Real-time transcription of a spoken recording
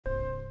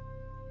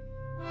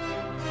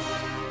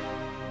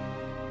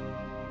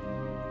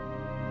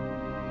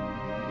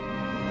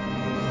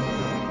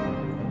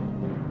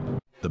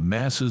The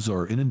masses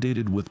are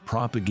inundated with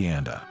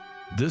propaganda.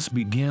 This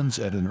begins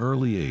at an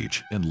early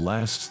age and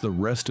lasts the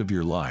rest of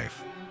your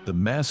life. The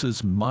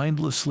masses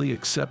mindlessly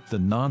accept the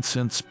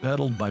nonsense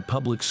peddled by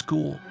public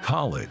school,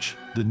 college,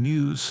 the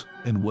news,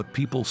 and what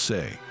people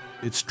say.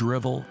 It's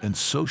drivel, and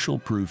social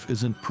proof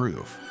isn't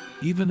proof.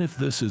 Even if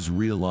this is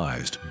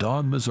realized,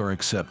 dogmas are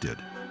accepted.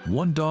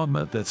 One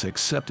dogma that's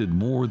accepted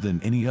more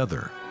than any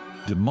other.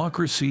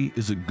 Democracy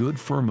is a good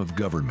form of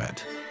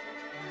government.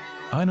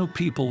 I know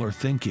people are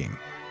thinking,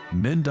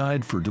 men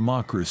died for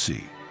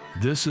democracy.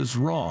 This is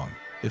wrong.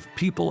 If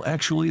people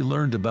actually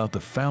learned about the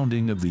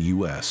founding of the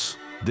US,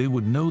 they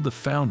would know the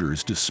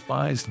founders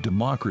despised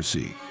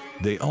democracy.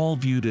 They all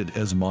viewed it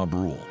as mob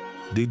rule.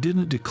 They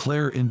didn't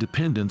declare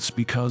independence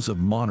because of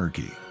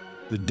monarchy.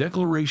 The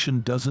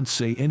Declaration doesn't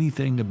say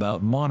anything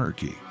about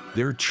monarchy.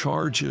 There are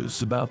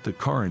charges about the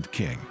current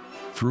king.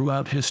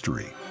 Throughout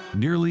history,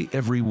 nearly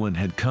everyone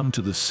had come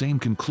to the same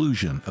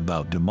conclusion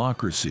about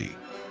democracy.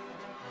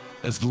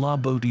 As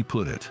Laboti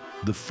put it,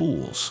 the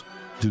fools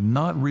do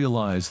not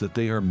realize that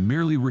they are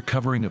merely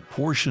recovering a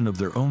portion of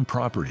their own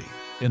property,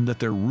 and that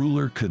their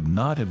ruler could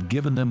not have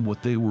given them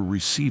what they were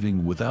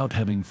receiving without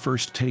having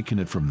first taken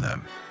it from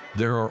them.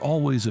 There are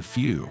always a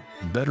few,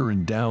 better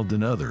endowed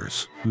than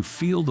others, who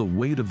feel the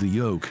weight of the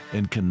yoke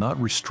and cannot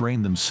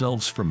restrain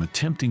themselves from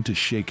attempting to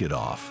shake it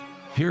off.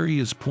 Here he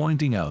is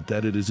pointing out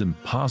that it is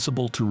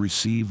impossible to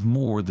receive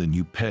more than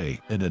you pay,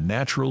 and a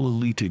natural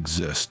elite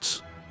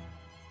exists.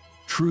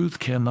 Truth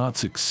cannot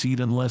succeed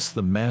unless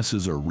the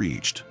masses are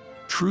reached.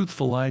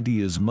 Truthful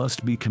ideas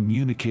must be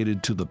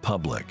communicated to the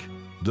public.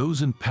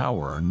 Those in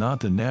power are not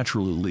the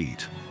natural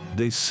elite.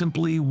 They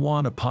simply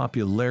want a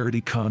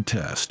popularity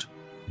contest.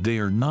 They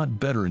are not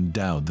better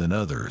endowed than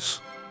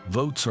others.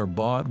 Votes are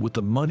bought with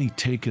the money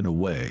taken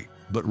away.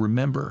 But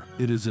remember,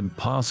 it is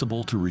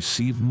impossible to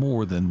receive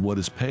more than what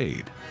is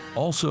paid.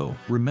 Also,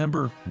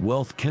 remember,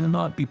 wealth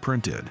cannot be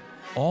printed.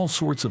 All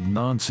sorts of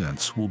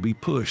nonsense will be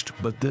pushed,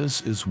 but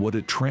this is what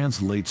it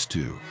translates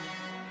to.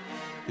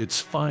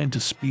 It's fine to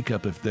speak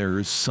up if there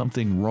is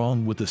something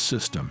wrong with the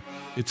system.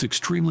 It's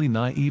extremely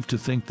naive to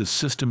think the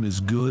system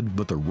is good,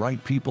 but the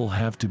right people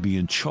have to be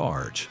in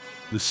charge.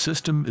 The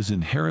system is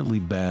inherently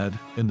bad,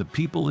 and the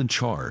people in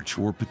charge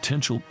or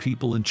potential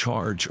people in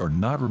charge are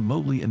not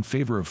remotely in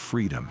favor of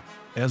freedom.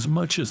 As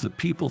much as the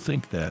people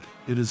think that,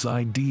 it is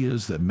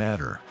ideas that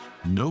matter.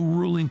 No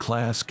ruling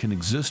class can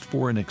exist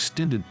for an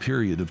extended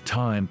period of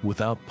time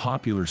without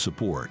popular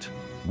support.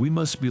 We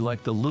must be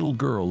like the little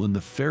girl in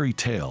the fairy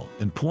tale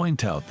and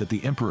point out that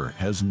the emperor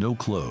has no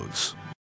clothes.